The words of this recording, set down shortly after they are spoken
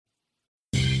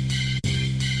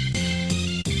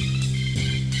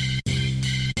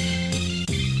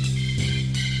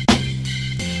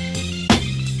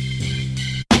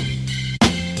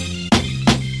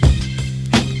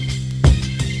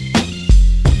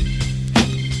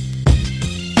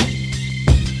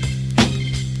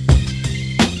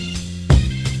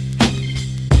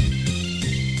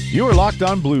You are Locked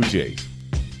On Blue Jays,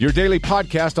 your daily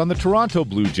podcast on the Toronto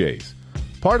Blue Jays,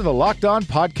 part of the Locked On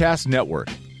Podcast Network,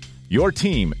 your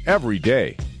team every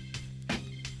day.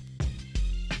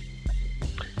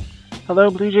 Hello,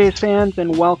 Blue Jays fans,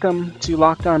 and welcome to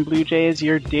Locked On Blue Jays,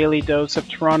 your daily dose of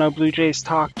Toronto Blue Jays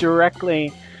talk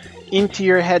directly into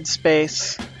your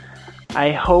headspace.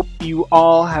 I hope you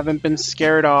all haven't been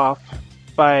scared off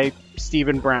by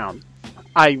Stephen Brown.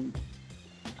 I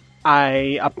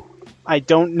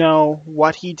don't know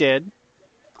what he did.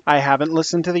 I haven't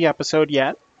listened to the episode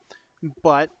yet,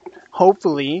 but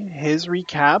hopefully his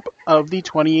recap of the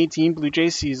 2018 Blue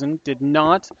Jays season did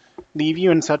not leave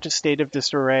you in such a state of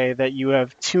disarray that you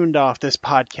have tuned off this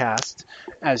podcast.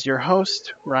 As your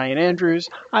host, Ryan Andrews,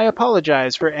 I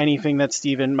apologize for anything that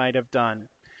Stephen might have done.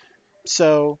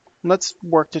 So let's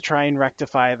work to try and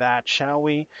rectify that, shall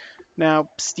we? Now,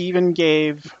 Stephen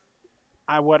gave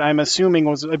what I'm assuming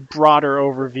was a broader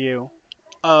overview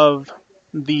of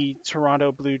the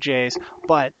Toronto Blue Jays,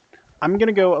 but I'm going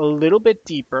to go a little bit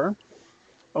deeper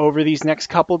over these next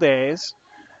couple days,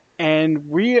 and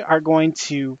we are going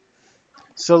to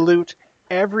salute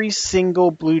every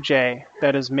single Blue Jay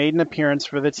that has made an appearance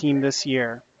for the team this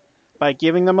year by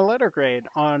giving them a letter grade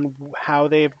on how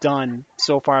they've done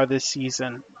so far this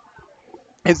season.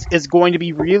 It's going to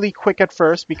be really quick at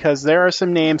first because there are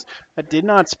some names that did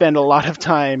not spend a lot of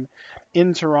time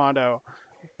in Toronto,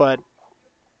 but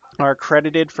are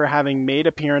credited for having made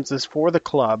appearances for the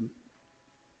club.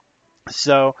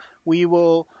 So we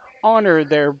will honor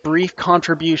their brief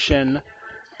contribution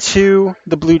to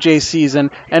the Blue Jays season,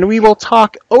 and we will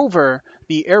talk over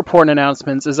the airport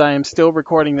announcements as I am still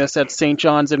recording this at St.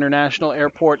 John's International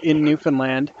Airport in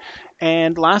Newfoundland.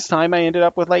 And last time I ended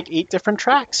up with like 8 different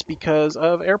tracks because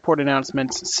of airport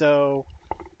announcements. So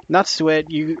nuts to it.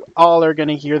 You all are going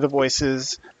to hear the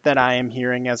voices that I am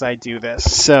hearing as I do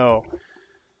this. So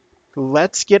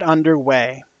let's get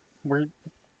underway.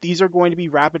 These are going to be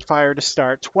rapid fire to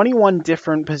start. 21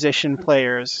 different position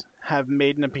players have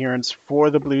made an appearance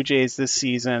for the Blue Jays this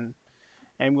season.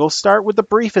 And we'll start with the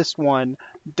briefest one,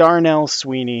 Darnell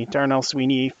Sweeney. Darnell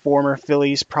Sweeney, former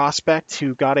Phillies prospect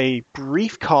who got a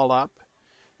brief call-up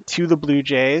to the Blue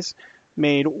Jays,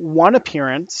 made one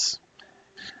appearance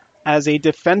as a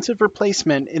defensive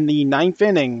replacement in the 9th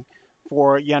inning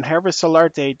for Yangervis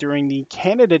Solarte during the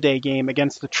Canada Day game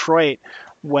against Detroit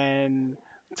when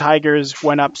Tigers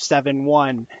went up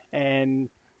 7-1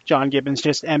 and John Gibbons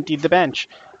just emptied the bench.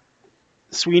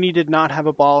 Sweeney did not have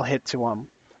a ball hit to him.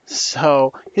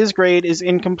 So his grade is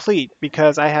incomplete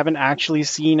because I haven't actually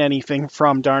seen anything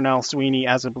from Darnell Sweeney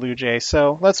as a Blue Jay.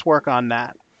 So let's work on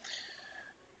that.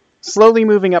 Slowly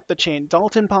moving up the chain,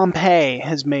 Dalton Pompey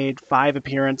has made 5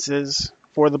 appearances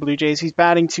for the Blue Jays. He's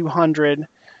batting .200.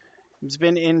 He's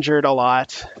been injured a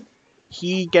lot.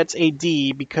 He gets a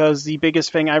D because the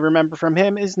biggest thing I remember from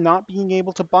him is not being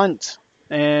able to bunt.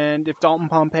 And if Dalton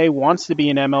Pompey wants to be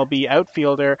an MLB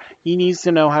outfielder, he needs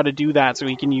to know how to do that so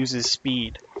he can use his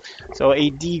speed. So a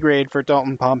D grade for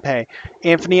Dalton Pompey.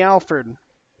 Anthony Alford,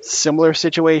 similar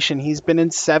situation. He's been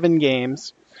in 7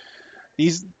 games.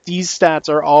 These stats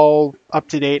are all up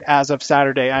to date as of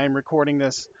Saturday. I am recording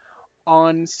this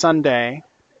on Sunday.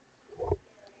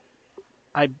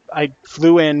 I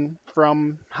flew in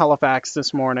from Halifax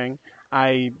this morning.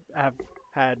 I have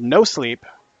had no sleep,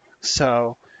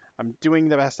 so I'm doing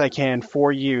the best I can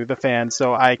for you, the fans,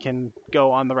 so I can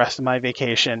go on the rest of my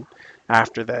vacation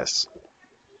after this.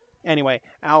 Anyway,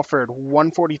 Alford,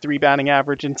 143 batting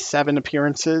average in 7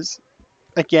 appearances.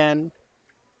 Again,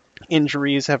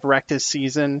 injuries have wrecked his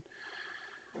season.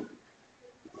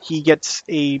 He gets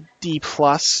a D+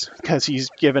 because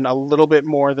he's given a little bit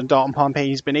more than Dalton Pompey.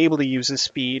 He's been able to use his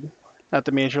speed at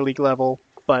the major league level,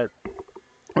 but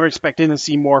we're expecting to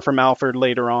see more from Alford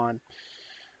later on.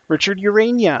 Richard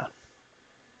Urania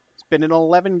has been in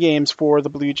 11 games for the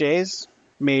Blue Jays,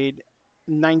 made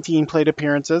 19 plate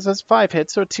appearances, has 5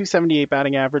 hits, so a .278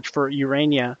 batting average for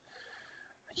Urania.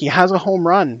 He has a home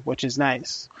run, which is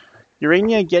nice.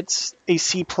 Urania gets a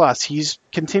C+. He's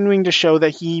continuing to show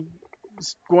that he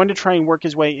is going to try and work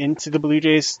his way into the Blue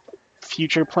Jays'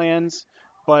 future plans,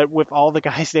 but with all the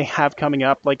guys they have coming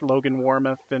up, like Logan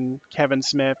Warmoth and Kevin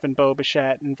Smith and Bo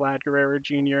Bichette and Vlad Guerrero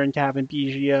Jr. and Kevin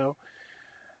Biggio,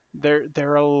 there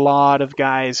are a lot of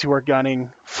guys who are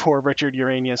gunning for Richard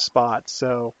Urania's spot.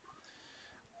 So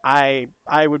I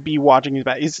would be watching his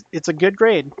back. It's a good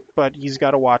grade, but he's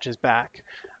got to watch his back.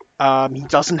 He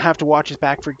doesn't have to watch his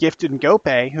back for Gifted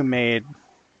Ngope, who made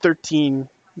 13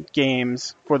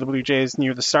 games for the Blue Jays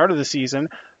near the start of the season,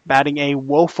 batting a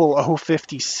woeful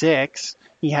 .056.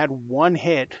 He had 1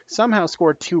 hit, somehow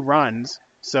scored 2 runs.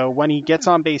 So when he gets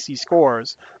on base, he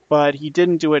scores. but he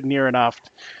didn't do it near enough.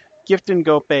 Gift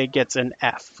Ngope gets an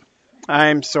F.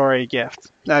 I'm sorry,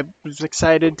 Gift. I was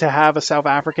excited to have a South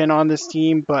African on this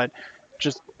team, but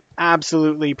just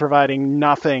absolutely providing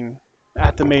nothing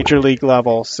at the major league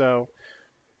level. So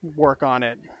work on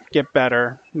it. Get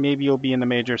better. Maybe you'll be in the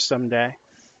majors someday.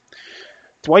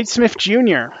 Dwight Smith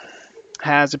Jr.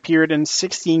 has appeared in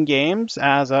 16 games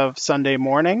as of Sunday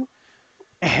morning,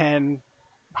 and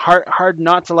hard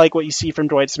not to like what you see from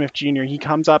Dwight Smith Jr. He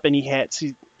comes up and he hits.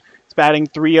 He's batting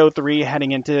 .303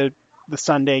 heading into the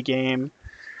Sunday game,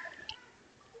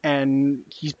 and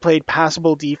he's played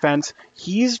passable defense.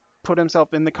 He's put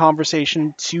himself in the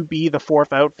conversation to be the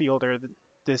fourth outfielder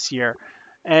this year.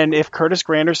 And if Curtis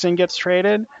Granderson gets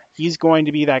traded, he's going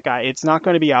to be that guy. It's not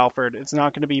going to be Alford. It's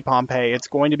not going to be Pompey. It's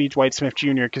going to be Dwight Smith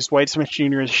Jr. because Dwight Smith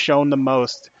Jr. has shown the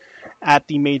most at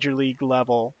the major league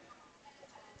level.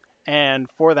 And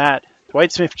for that,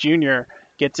 Dwight Smith Jr.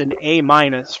 gets an A-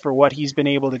 for what he's been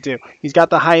able to do. He's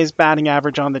got the highest batting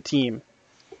average on the team.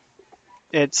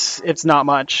 It's not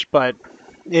much, but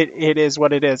it is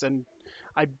what it is. And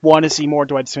I want to see more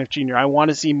Dwight Smith Jr. I want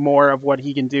to see more of what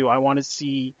he can do. I want to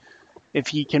see if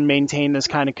he can maintain this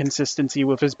kind of consistency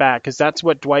with his bat, because that's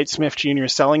what Dwight Smith Jr.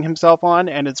 is selling himself on,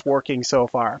 and it's working so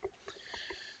far.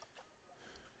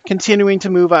 Continuing to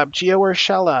move up, Gio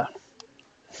Urshela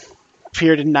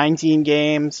appeared in 19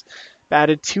 games,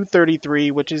 batted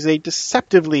 .233, which is a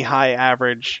deceptively high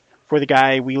average for the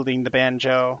guy wielding the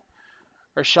banjo.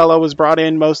 Urshela was brought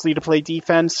in mostly to play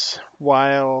defense,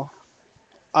 while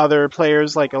other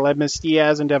players like Aledmus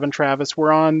Diaz and Devin Travis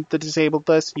were on the disabled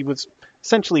list. He was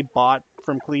essentially bought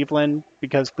from Cleveland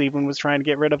because Cleveland was trying to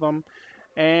get rid of him.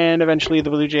 And eventually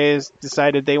the Blue Jays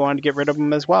decided they wanted to get rid of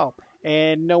him as well.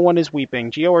 And no one is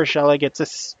weeping. Gio Urshela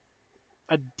gets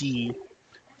a D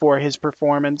for his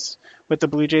performance with the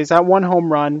Blue Jays. That one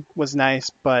home run was nice,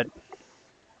 but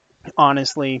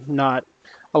honestly, not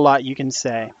a lot you can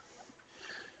say.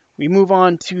 We move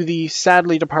on to the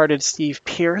sadly departed Steve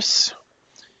Pearce.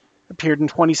 Appeared in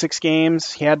 26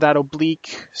 games. He had that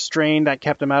oblique strain that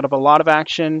kept him out of a lot of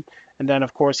action. And then,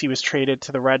 of course, he was traded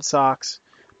to the Red Sox.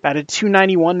 Batted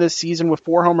 .291 this season with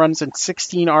 4 home runs and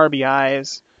 16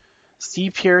 RBIs.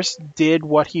 Steve Pearce did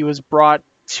what he was brought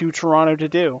to Toronto to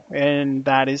do, and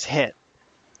that is hit.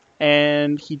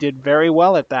 And he did very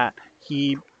well at that.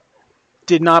 He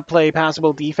did not play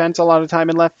passable defense a lot of time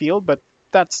in left field, but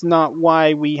that's not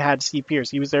why we had Steve Pearce.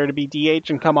 He was there to be DH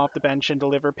and come off the bench and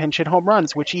deliver pinch hit home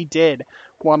runs, which he did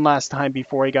one last time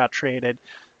before he got traded.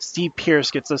 Steve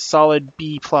Pearce gets a solid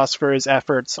B+ for his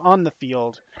efforts on the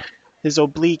field. His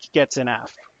oblique gets an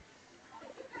F.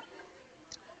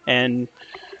 And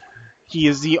he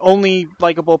is the only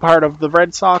likable part of the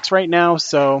Red Sox right now,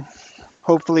 so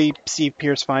hopefully Steve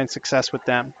Pearce finds success with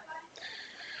them.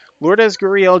 Lourdes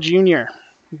Gurriel Jr.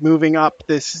 moving up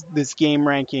this game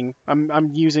ranking.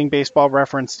 I'm using Baseball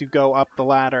Reference to go up the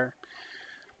ladder.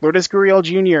 Lourdes Gurriel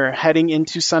Jr. heading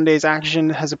into Sunday's action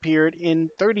has appeared in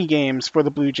 30 games for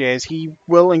the Blue Jays. He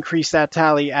will increase that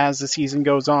tally as the season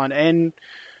goes on. And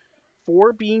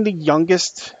for being the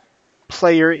youngest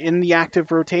player in the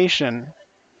active rotation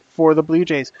for the Blue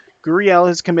Jays, Gurriel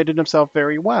has committed himself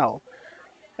very well,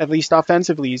 at least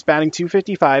offensively. He's batting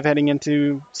 .255 heading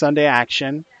into Sunday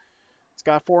action. He's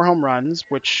got 4 home runs,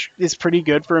 which is pretty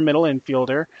good for a middle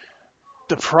infielder.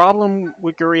 The problem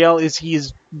with Gurriel is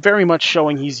he's very much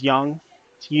showing he's young.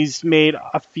 He's made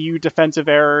a few defensive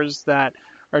errors that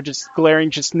are just glaring,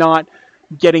 just not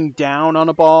getting down on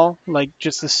a ball, like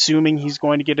just assuming he's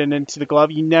going to get it into the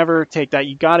glove. You never take that.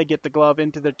 You got to get the glove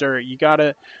into the dirt. You got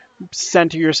to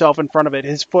center yourself in front of it.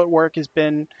 His footwork has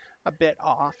been a bit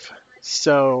off.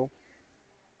 So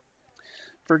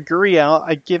for Gurriel,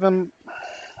 I give him...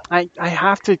 I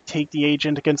have to take the age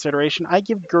into consideration. I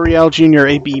give Gurriel Jr.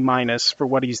 a B- for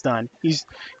what he's done. He's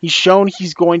shown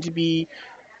he's going to be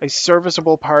a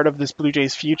serviceable part of this Blue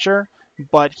Jays future,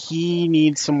 but he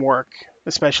needs some work,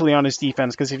 especially on his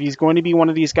defense, because if he's going to be one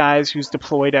of these guys who's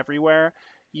deployed everywhere,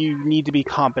 you need to be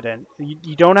competent.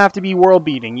 You don't have to be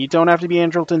world-beating. You don't have to be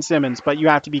Andrelton Simmons, but you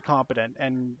have to be competent,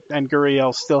 and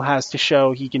Gurriel still has to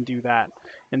show he can do that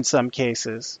in some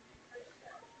cases.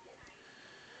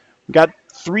 We've got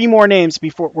 3 more names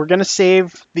before we're going to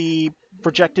save the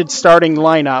projected starting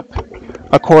lineup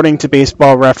according to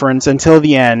Baseball Reference until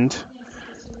the end,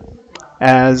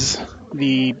 as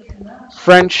the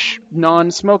French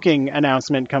non-smoking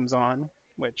announcement comes on,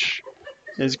 which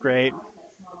is great.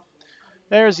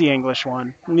 There's the English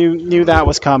one. Knew that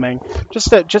was coming.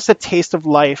 Just a taste of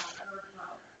life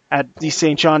at the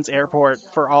St. John's Airport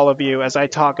for all of you as I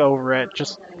talk over it.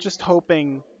 Just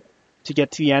hoping to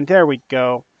get to the end. There we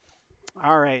go.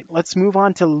 All right, let's move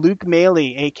on to Luke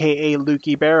Maley, aka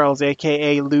Lukey Barrels,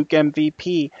 aka Luke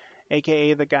MVP,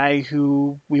 aka the guy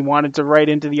who we wanted to write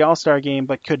into the All-Star game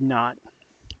but could not.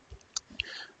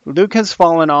 Luke has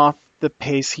fallen off the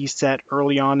pace he set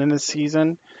early on in the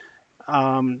season.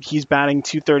 He's batting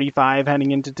 .235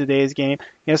 heading into today's game.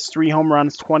 He has 3 home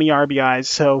runs, 20 RBIs,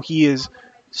 so he is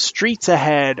streets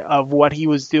ahead of what he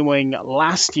was doing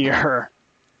last year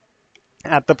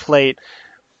at the plate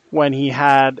when he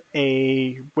had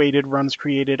a weighted runs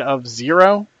created of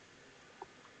 0,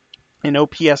 an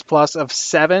OPS plus of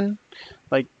 7.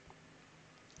 Like,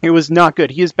 it was not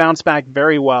good. He has bounced back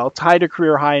very well, tied a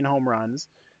career high in home runs,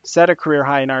 set a career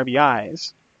high in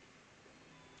RBIs.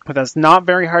 But that's not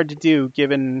very hard to do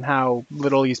given how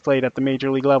little he's played at the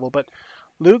major league level. But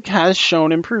Luke has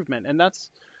shown improvement, and that's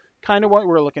kind of what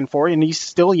we're looking for, and he's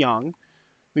still young.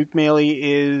 Luke Maley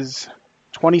is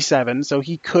 27, so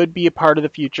he could be a part of the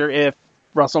future if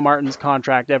Russell Martin's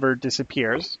contract ever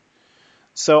disappears.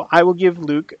 So I will give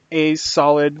Luke a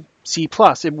solid C+.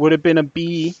 It would have been a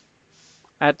B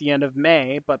at the end of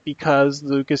May, but because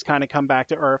Luke has kind of come back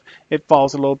to earth, it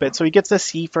falls a little bit. So he gets a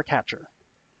C for catcher.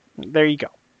 There you go.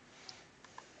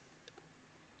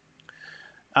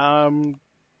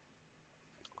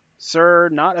 Sir,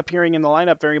 not appearing in the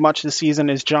lineup very much this season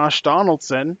is Josh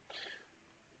Donaldson.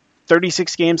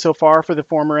 36 games so far for the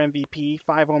former MVP,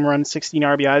 5 home runs, 16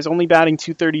 RBIs, only batting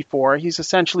 .234. He's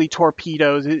essentially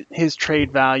torpedoed his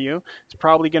trade value. He's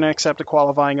probably going to accept a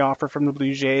qualifying offer from the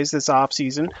Blue Jays this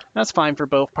offseason. That's fine for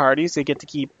both parties. They get to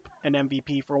keep an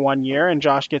MVP for 1 year, and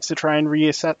Josh gets to try and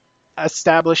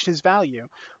reestablish his value.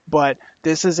 But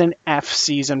this is an F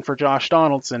season for Josh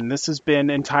Donaldson. This has been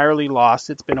entirely lost.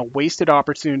 It's been a wasted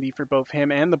opportunity for both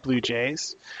him and the Blue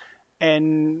Jays.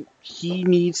 And he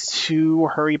needs to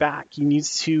hurry back. He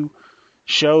needs to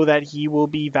show that he will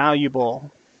be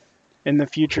valuable in the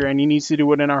future, and he needs to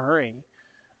do it in a hurry.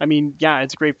 I mean, yeah,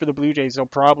 it's great for the Blue Jays. They'll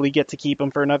probably get to keep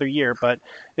him for another year, but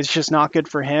it's just not good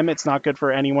for him. It's not good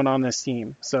for anyone on this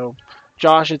team. So,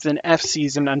 Josh, it's an F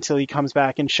season until he comes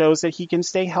back and shows that he can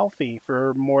stay healthy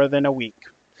for more than a week.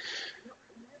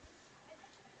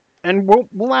 And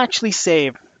we'll actually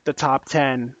save the top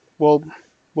 10.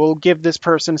 We'll give this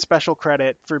person special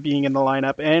credit for being in the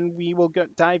lineup, and we will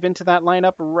dive into that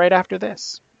lineup right after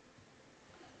this.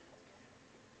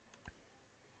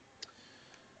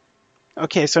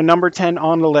 Okay, so number 10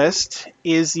 on the list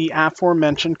is the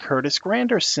aforementioned Curtis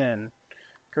Granderson.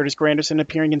 Curtis Granderson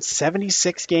appearing in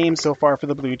 76 games so far for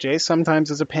the Blue Jays,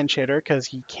 sometimes as a pinch hitter because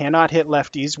he cannot hit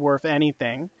lefties worth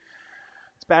anything.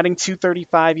 He's batting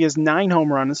 .235. He has 9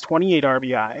 home runs, 28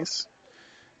 RBIs.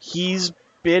 He's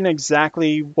been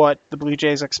exactly what the Blue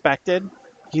Jays expected.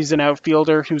 He's an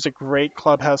outfielder who's a great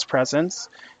clubhouse presence.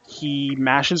 He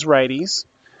mashes righties,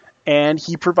 and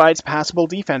he provides passable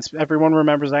defense. Everyone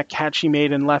remembers that catch he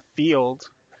made in left field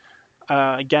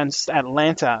against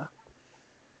Atlanta.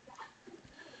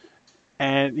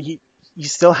 And he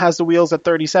still has the wheels at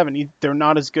 37. They're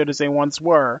not as good as they once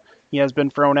were. He has been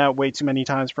thrown out way too many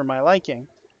times for my liking.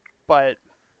 But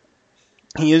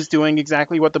he is doing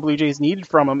exactly what the Blue Jays needed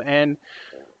from him, and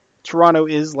Toronto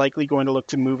is likely going to look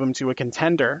to move him to a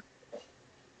contender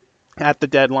at the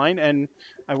deadline, and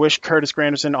I wish Curtis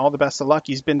Granderson all the best of luck.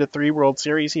 He's been to 3 World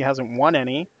Series. He hasn't won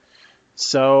any,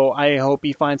 so I hope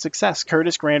he finds success.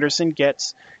 Curtis Granderson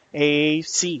gets a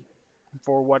C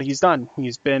for what he's done.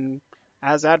 He's been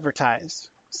as advertised,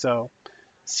 so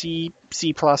C+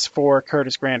 for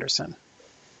Curtis Granderson.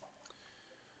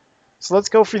 So let's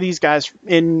go for these guys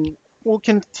we'll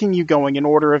continue going in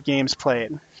order of games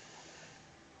played.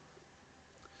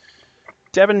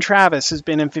 Devin Travis has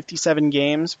been in 57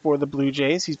 games for the Blue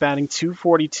Jays. He's batting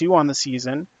 .242 on the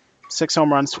season, 6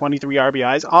 home runs, 23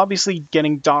 RBIs. Obviously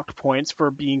getting docked points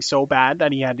for being so bad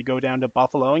that he had to go down to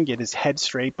Buffalo and get his head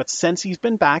straight. But since he's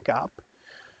been back up,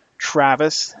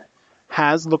 Travis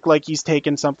has looked like he's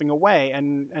taken something away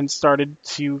and started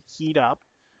to heat up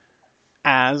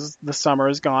as the summer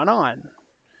has gone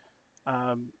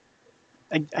on.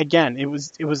 Again, it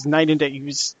was night and day. He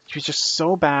was just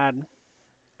so bad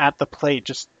at the plate,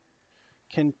 just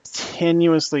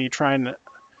continuously trying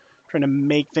to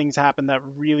make things happen that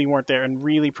really weren't there, and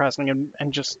really pressing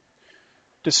and just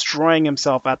destroying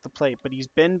himself at the plate. But he's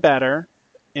been better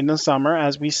in the summer,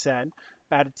 as we said.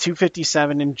 Batted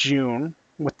 .257 in June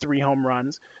with 3 home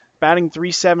runs, batting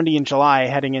 .370 in July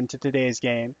heading into today's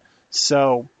game.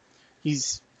 So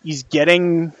he's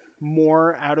getting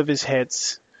more out of his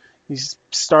hits. He's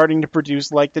starting to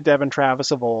produce like the Devin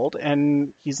Travis of old,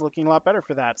 and he's looking a lot better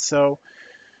for that. So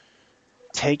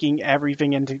taking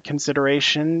everything into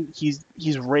consideration, he's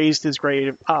raised his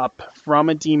grade up from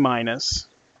a D-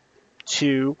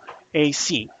 to a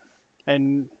C.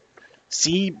 And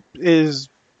C is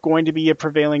going to be a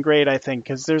prevailing grade, I think,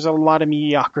 because there's a lot of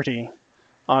mediocrity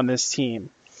on this team.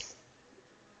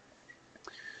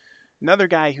 Another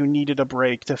guy who needed a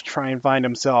break to try and find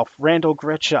himself, Randal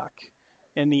Grichuk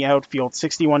in the outfield.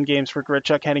 61 games for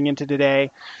Grichuk heading into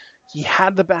today. He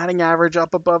had the batting average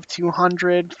up above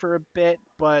 200 for a bit,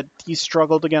 but he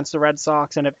struggled against the Red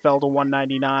Sox and it fell to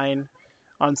 199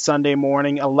 on Sunday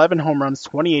morning. 11 home runs,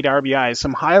 28 RBIs,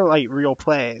 some highlight reel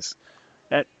plays.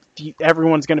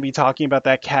 Everyone's going to be talking about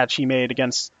that catch he made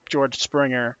against George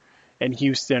Springer in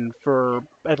Houston for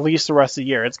at least the rest of the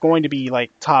year. It's going to be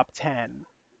like top 10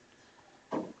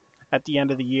 at the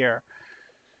end of the year.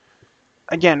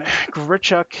 Again,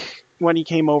 Grichuk, when he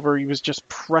came over, he was just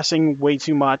pressing way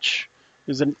too much.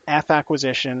 It was an F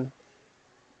acquisition,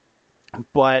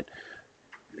 but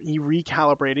he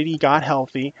recalibrated, he got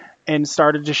healthy, and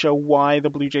started to show why the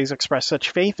Blue Jays expressed such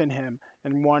faith in him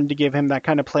and wanted to give him that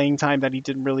kind of playing time that he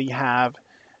didn't really have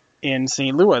in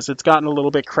St. Louis. It's gotten a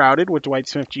little bit crowded with Dwight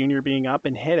Smith Jr. being up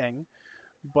and hitting,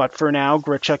 but for now,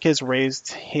 Grichuk has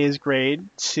raised his grade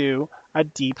to a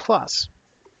D+.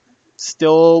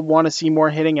 Still want to see more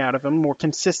hitting out of him, more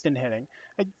consistent hitting.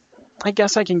 I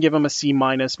guess I can give him a C-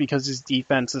 because his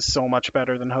defense is so much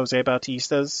better than Jose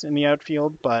Bautista's in the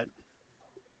outfield, but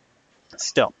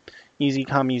still, easy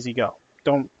come, easy go.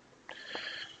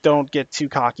 Don't get too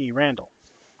cocky, Randall.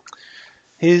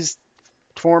 His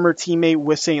former teammate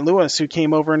with St. Louis, who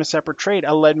came over in a separate trade,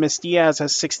 Aledmys Diaz,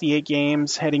 has 68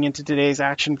 games heading into today's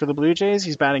action for the Blue Jays.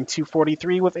 He's batting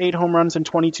 .243 with 8 home runs and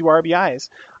 22 RBIs.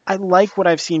 I like what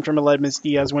I've seen from Aledmys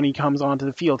Diaz when he comes onto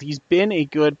the field. He's been a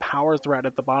good power threat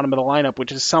at the bottom of the lineup,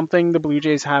 which is something the Blue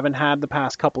Jays haven't had the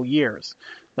past couple years.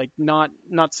 Like, not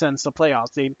since the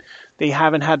playoffs. They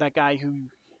haven't had that guy who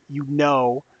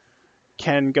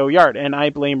can go yard. And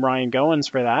I blame Ryan Goins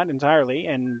for that entirely,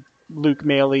 and Luke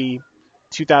Maile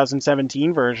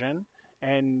 2017 version,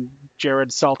 and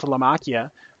Jared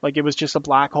Saltalamacchia. Like, it was just a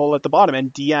black hole at the bottom,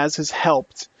 and Diaz has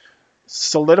helped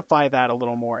solidify that a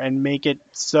little more and make it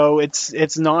so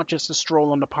it's not just a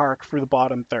stroll in the park for the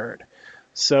bottom third.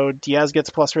 So Diaz gets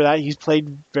plus for that. He's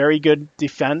played very good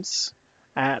defense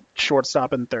at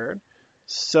shortstop and third.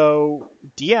 So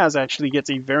Diaz actually gets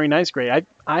a very nice grade.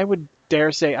 I would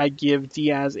dare say I give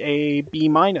Diaz a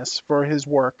B- for his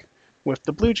work with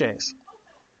the Blue Jays.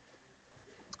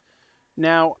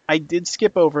 Now, I did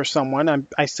skip over someone.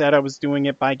 I said I was doing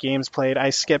it by games played. I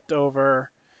skipped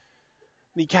over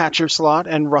the catcher slot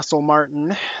and Russell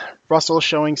Martin. Russell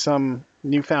showing some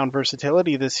newfound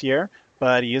versatility this year,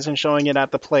 but he isn't showing it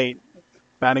at the plate.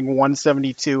 Batting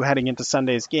 .172 heading into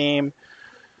Sunday's game.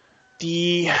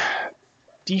 The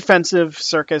defensive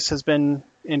circus has been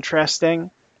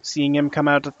interesting. Seeing him come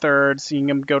out to third, seeing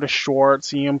him go to short,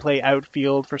 seeing him play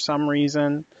outfield for some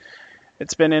reason.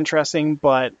 It's been interesting,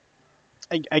 but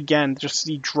again, just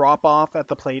the drop-off at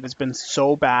the plate has been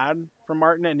so bad for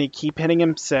Martin, and they keep hitting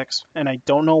him 6, and I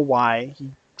don't know why.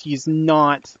 He's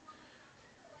not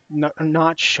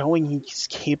showing he's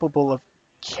capable of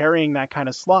carrying that kind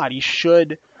of slot. He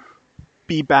should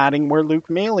be batting where Luke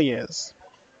Maile is,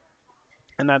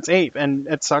 and that's 8. And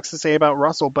it sucks to say about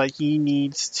Russell, but he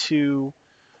needs to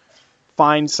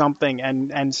find something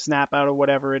and snap out of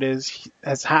whatever it is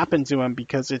has happened to him,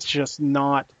 because it's just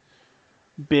not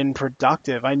been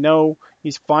productive. I know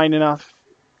he's fine enough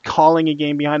calling a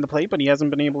game behind the plate, but he hasn't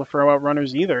been able to throw out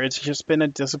runners either. It's just been a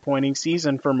disappointing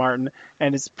season for Martin,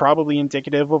 and it's probably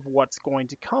indicative of what's going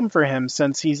to come for him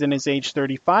since he's in his age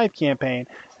 35 campaign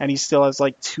and he still has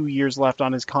like 2 years left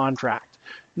on his contract.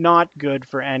 Not good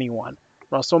for anyone.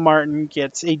 Russell Martin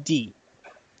gets a D.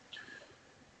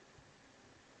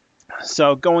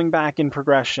 So going back in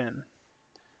progression,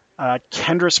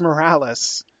 Kendrys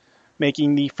Morales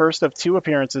making the first of 2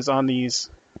 appearances on these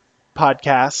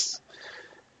podcasts.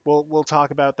 We'll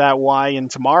talk about that why in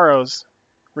tomorrow's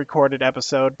recorded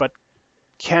episode. But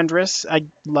Kendrys,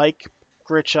 like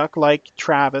Grichuk, like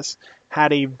Travis,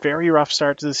 had a very rough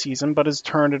start to the season, but has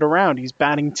turned it around. He's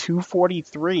batting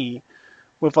 .243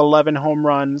 with 11 home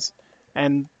runs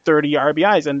and 30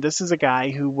 RBIs. And this is a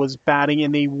guy who was batting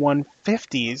in the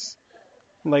 150s,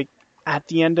 like at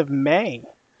the end of May.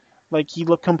 Like, he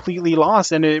looked completely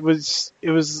lost, and it was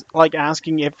like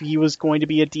asking if he was going to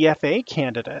be a DFA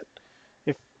candidate.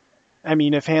 If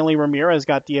Hanley Ramirez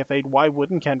got DFA'd, why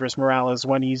wouldn't Kendrys Morales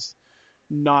when he's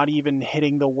not even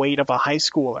hitting the weight of a high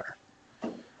schooler?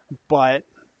 But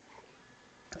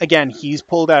again, he's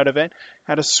pulled out of it,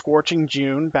 had a scorching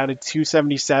June, batted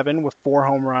 .277 with 4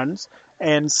 home runs,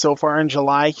 and so far in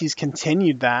July, he's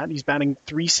continued that. He's batting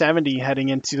 .370 heading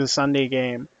into the Sunday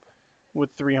game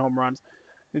with 3 home runs.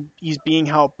 He's being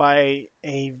helped by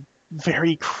a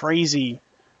very crazy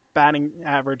batting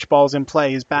average balls in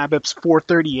play. His BABIP's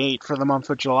 438 for the month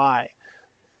of July.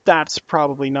 That's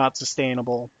probably not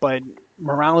sustainable, but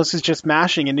Morales is just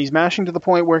mashing, and he's mashing to the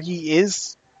point where he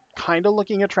is kind of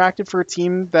looking attractive for a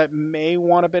team that may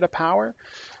want a bit of power.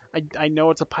 I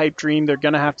know it's a pipe dream. They're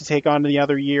going to have to take on the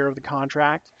other year of the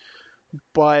contract,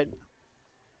 but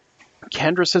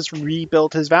Kendris has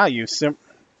rebuilt his value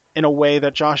in a way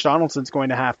that Josh Donaldson's going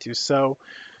to have to. So,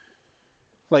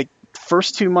 like,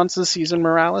 first 2 months of the season,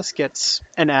 Morales gets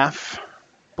an F,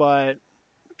 but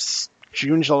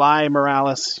June, July,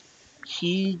 Morales,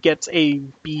 he gets a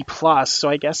B+. So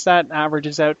I guess that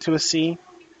averages out to a C,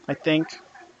 I think.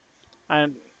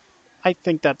 And I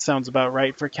think that sounds about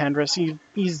right for Kendris.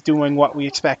 He's doing what we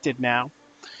expected now.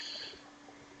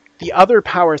 The other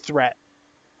power threat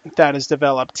that has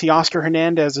developed, Teoscar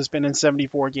Hernandez has been in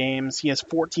 74 games. He has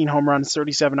 14 home runs,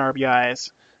 37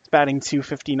 RBIs. He's batting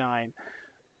 .259.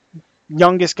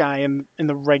 Youngest guy in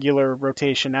the regular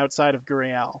rotation outside of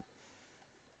Gurriel.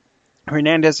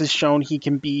 Hernandez has shown he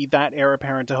can be that heir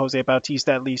apparent to Jose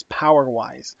Bautista, at least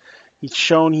power-wise. He's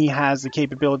shown he has the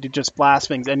capability to just blast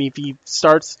things, and if he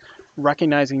starts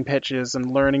recognizing pitches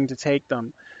and learning to take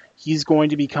them, he's going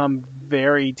to become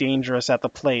very dangerous at the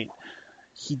plate.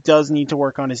 He does need to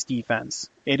work on his defense.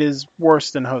 It is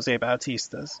worse than Jose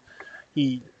Bautista's.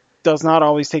 He does not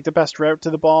always take the best route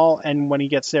to the ball, and when he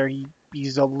gets there,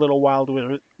 he's a little wild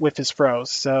with his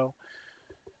throws. So,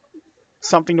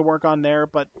 something to work on there,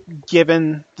 but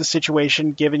given the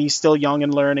situation, given he's still young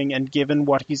and learning, and given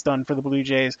what he's done for the Blue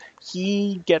Jays,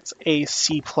 he gets a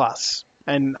C+.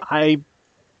 And I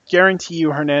guarantee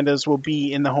you Hernandez will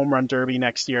be in the home run derby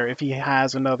next year if he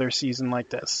has another season like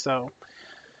this. So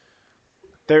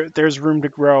there's room to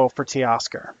grow for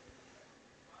Teoscar.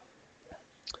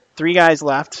 3 guys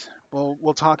left.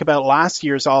 We'll talk about last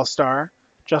year's All-Star,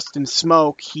 Justin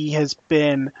Smoak. He has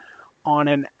been on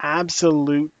an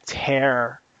absolute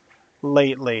tear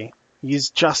lately.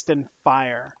 He's just in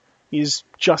fire. He's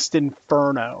just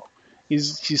inferno.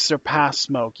 He's surpassed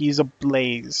Smoak. He's a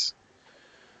blaze.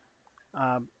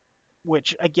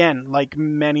 Which, again, like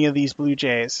many of these Blue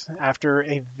Jays, after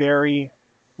a very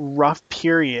rough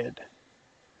period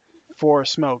for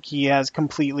Smoak, he has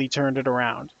completely turned it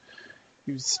around.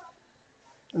 He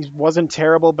wasn't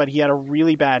terrible, but he had a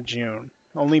really bad June.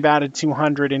 Only batted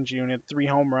 .200 in June, had 3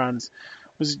 home runs.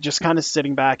 Was just kind of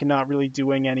sitting back and not really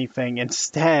doing anything.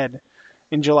 Instead,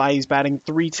 in July, he's batting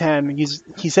 .310.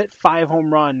 He's hit 5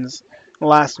 home runs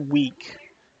last week,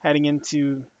 heading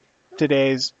into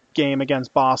today's game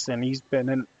against Boston. He's been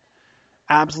an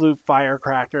absolute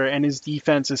firecracker, and his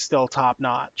defense is still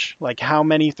top-notch. Like, how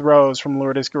many throws from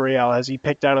Lourdes Gurriel has he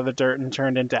picked out of the dirt and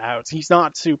turned into outs? He's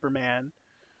not Superman.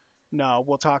 No,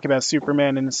 we'll talk about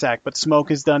Superman in a sec, but Smoak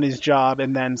has done his job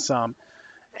and then some.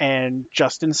 And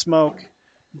Justin Smoak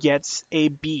gets a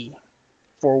B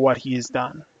for what he has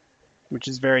done, which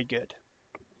is very good.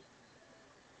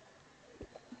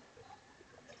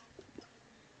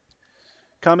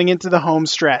 Coming into the home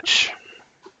stretch,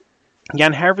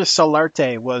 Yangervis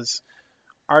Solarte was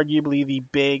arguably the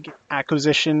big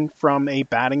acquisition from a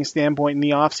batting standpoint in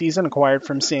the offseason, acquired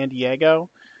from San Diego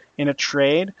in a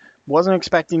trade. Wasn't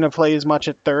expecting to play as much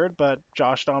at third, but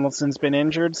Josh Donaldson's been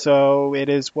injured, so it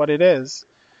is what it is.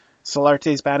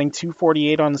 Solarte's batting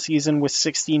 .248 on the season with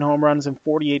 16 home runs and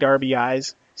 48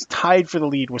 RBIs. He's tied for the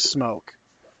lead with Smoak.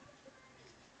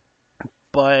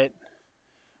 But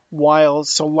while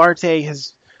Solarte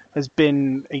has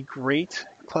been a great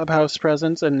clubhouse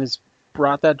presence and has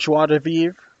brought that joie de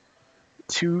vivre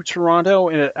to Toronto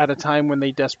at a time when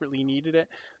they desperately needed it,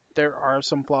 there are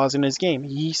some flaws in his game.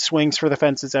 He swings for the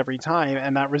fences every time,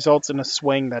 and that results in a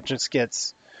swing that just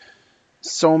gets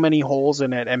so many holes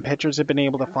in it, and pitchers have been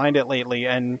able to find it lately,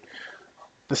 and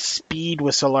the speed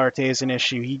with Solarte is an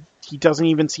issue. He doesn't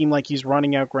even seem like he's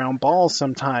running out ground balls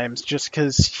sometimes just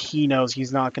because he knows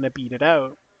he's not going to beat it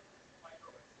out.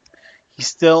 He's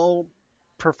still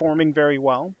performing very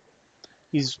well.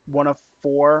 He's one of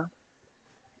 4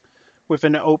 with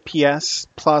an OPS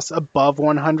plus above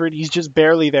 100. He's just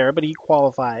barely there, but he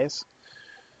qualifies.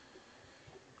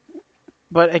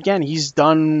 But again, he's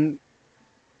done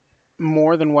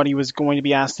more than what he was going to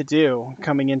be asked to do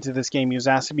coming into this game. He was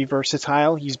asked to be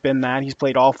versatile. He's been that. He's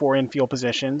played all 4 infield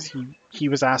positions. He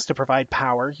was asked to provide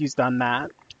power. He's done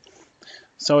that.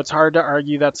 So it's hard to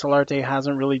argue that Solarte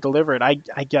hasn't really delivered. I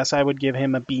guess I would give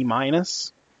him a B-.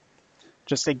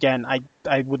 Just again,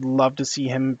 I would love to see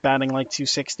him batting like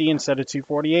 .260 instead of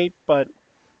 .248, but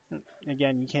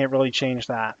again, you can't really change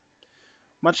that.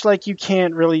 Much like you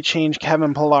can't really change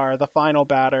Kevin Pillar, the final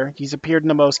batter. He's appeared in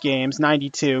the most games,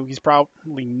 92. He's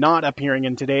probably not appearing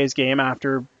in today's game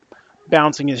after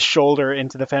bouncing his shoulder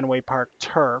into the Fenway Park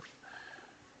turf,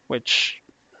 which,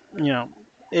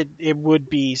 it would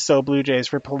be so Blue Jays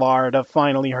for Pilar to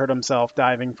finally hurt himself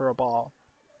diving for a ball.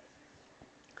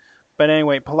 But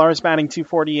anyway, Pilar's batting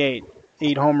 .248,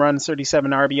 8 home runs,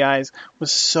 37 RBIs,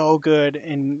 was so good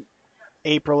in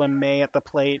April and May at the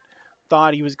plate.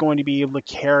 Thought he was going to be able to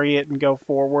carry it and go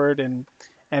forward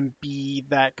and be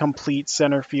that complete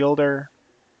center fielder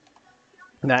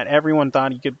that everyone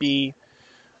thought he could be.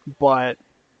 But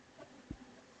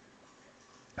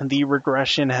the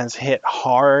regression has hit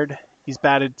hard. He's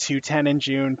batted .210 in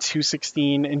June,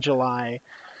 .216 in July.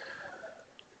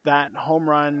 That home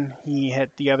run he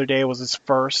hit the other day was his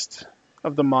first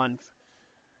of the month.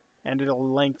 Ended a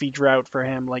lengthy drought for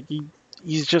him. Like,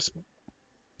 he's just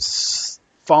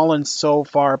fallen so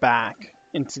far back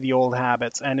into the old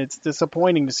habits, and it's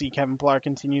disappointing to see Kevin Pilar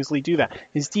continuously do that.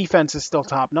 His defense is still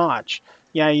top-notch.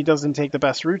 Yeah, he doesn't take the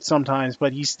best route sometimes,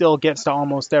 but he still gets to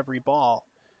almost every ball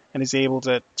and is able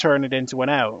to turn it into an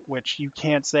out, which you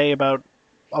can't say about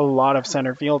a lot of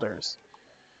center fielders.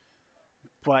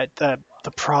 But the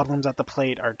problems at the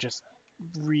plate are just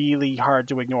really hard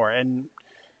to ignore. And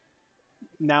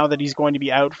now that he's going to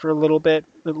be out for a little bit,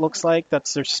 it looks like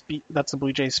that's the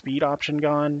Blue Jays speed option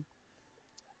gone.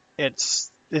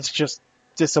 It's just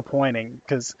disappointing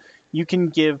because you can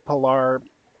give Pilar,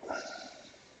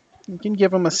 you can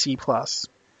give him a C+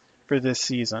 for this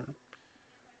season,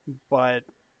 but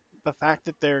the fact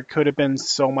that there could have been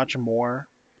so much more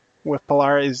with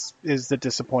Pilar is the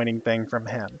disappointing thing from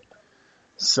him.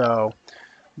 So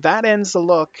that ends the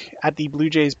look at the Blue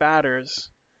Jays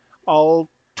batters, all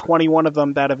 21 of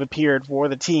them that have appeared for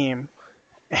the team.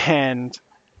 And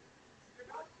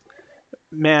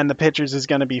man, the pitchers is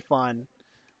going to be fun.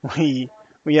 We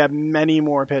have many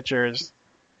more pitchers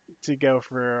to go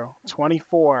through.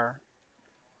 24.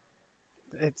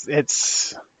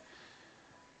 The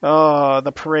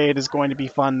parade is going to be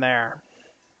fun there.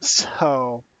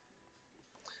 So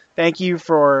thank you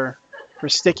for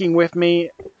sticking with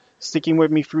me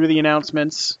through the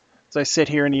announcements as I sit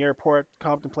here in the airport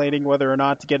contemplating whether or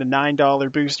not to get a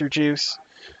 $9 booster juice.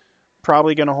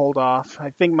 Probably going to hold off. I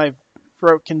think my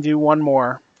throat can do one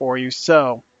more for you.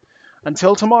 So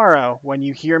until tomorrow, when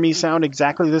you hear me sound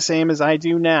exactly the same as I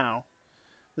do now,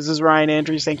 this is Ryan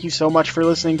Andrews. Thank you so much for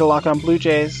listening to Locked On Blue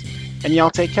Jays, and y'all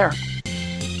take care.